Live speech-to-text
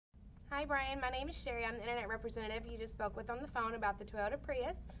Hi Brian, my name is Sherry. I'm the internet representative you just spoke with on the phone about the Toyota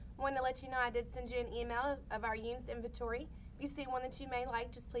Prius. I wanted to let you know I did send you an email of our used inventory. If you see one that you may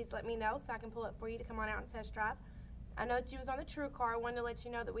like, just please let me know so I can pull it for you to come on out and test drive. I know that you was on the TrueCar. I wanted to let you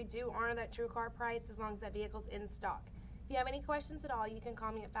know that we do honor that TrueCar price as long as that vehicle's in stock. If you have any questions at all, you can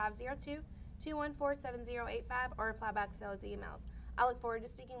call me at 502-214-7085 or reply back to those emails. I look forward to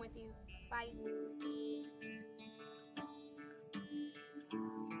speaking with you. Bye.